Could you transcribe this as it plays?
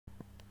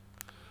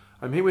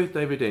I'm here with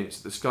David Ince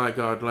at the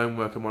SkyGuard Lone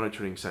Worker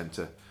Monitoring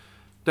Centre.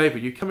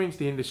 David, you come into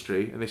the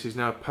industry and this is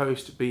now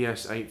post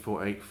BS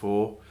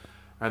 8484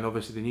 and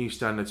obviously the new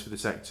standards for the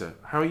sector.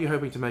 How are you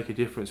hoping to make a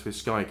difference with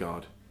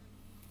SkyGuard?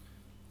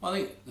 Well, I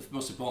think the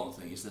most important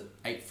thing is that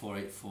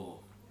 8484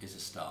 is a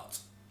start.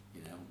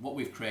 You know, what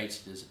we've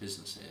created as a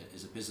business here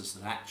is a business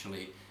that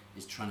actually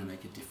is trying to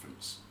make a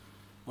difference.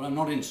 What I'm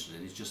not interested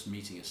in is just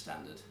meeting a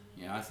standard.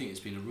 You know, I think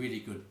it's been a really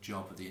good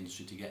job of the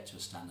industry to get to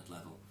a standard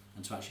level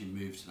and to actually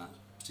move to that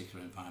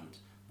particular environment.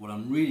 What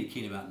I'm really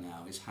keen about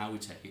now is how we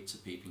take it to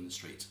people in the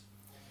street.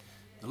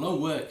 The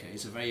lone worker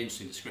is a very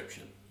interesting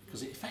description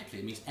because it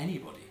effectively means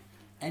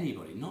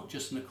anybody, not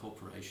just in a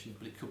corporation,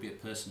 but it could be a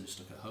person who's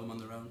stuck at home on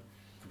their own,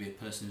 it could be a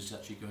person who's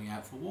actually going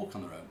out for a walk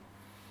on their own.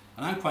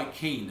 And I'm quite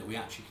keen that we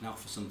actually can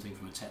offer something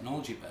from a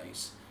technology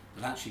base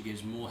that actually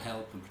gives more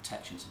help and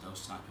protection to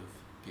those type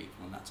of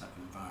people and that type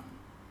of environment.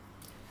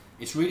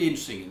 It's really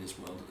interesting in this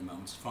world at the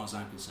moment, as far as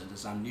I'm concerned,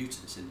 as I'm new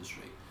to this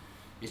industry,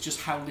 it's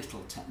just how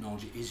little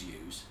technology is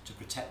used to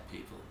protect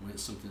people when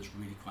it's something that's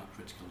really quite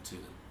critical to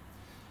them.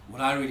 What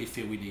I really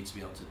feel we need to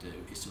be able to do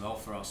is to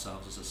offer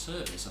ourselves as a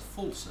service, a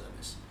full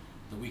service,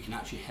 that we can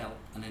actually help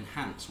and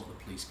enhance what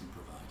the police can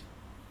provide.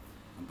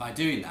 And by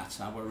doing that,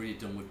 what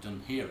we've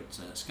done here at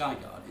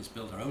SkyGuard is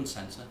build our own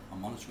centre, our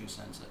monitoring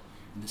centre,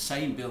 in the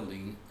same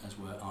building as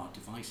where our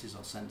devices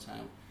are sent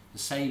out, the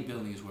same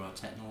building as where our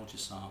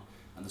technologists are,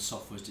 and the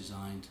software is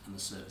designed and the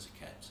servers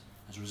are kept.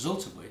 As a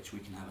result of which we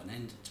can have an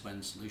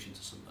end-to-end solution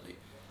to somebody,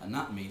 and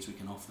that means we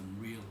can offer them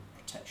real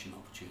protection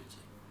opportunity.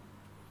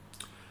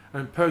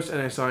 And post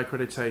NSI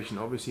accreditation,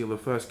 obviously you're the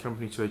first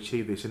company to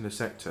achieve this in the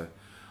sector.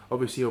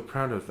 Obviously you're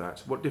proud of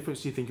that. What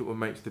difference do you think it will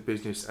make to the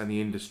business and the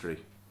industry?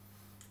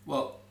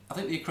 Well, I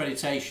think the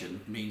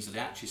accreditation means that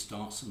it actually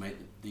starts to make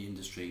the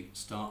industry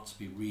start to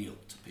be real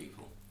to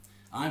people.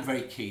 I'm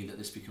very keen that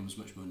this becomes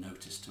much more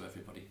noticed to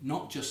everybody,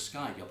 not just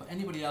SkyGuard, but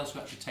anybody else who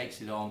actually takes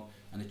it on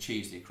and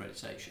achieves the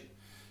accreditation.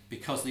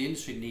 Because the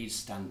industry needs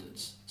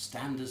standards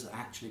that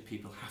actually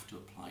people have to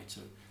apply to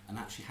and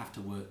actually have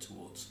to work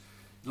towards.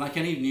 Like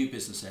any new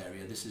business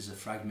area, this is a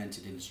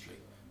fragmented industry.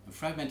 And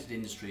fragmented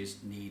industries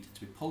need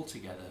to be pulled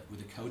together with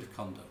a code of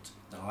conduct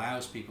that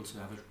allows people to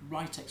have a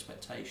right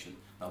expectation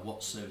about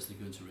what service they're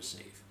going to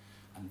receive.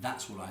 And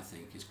that's what I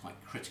think is quite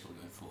critical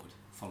going forward,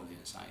 following the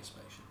NSI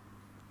inspection.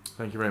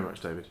 Thank you very much,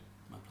 David.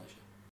 My pleasure.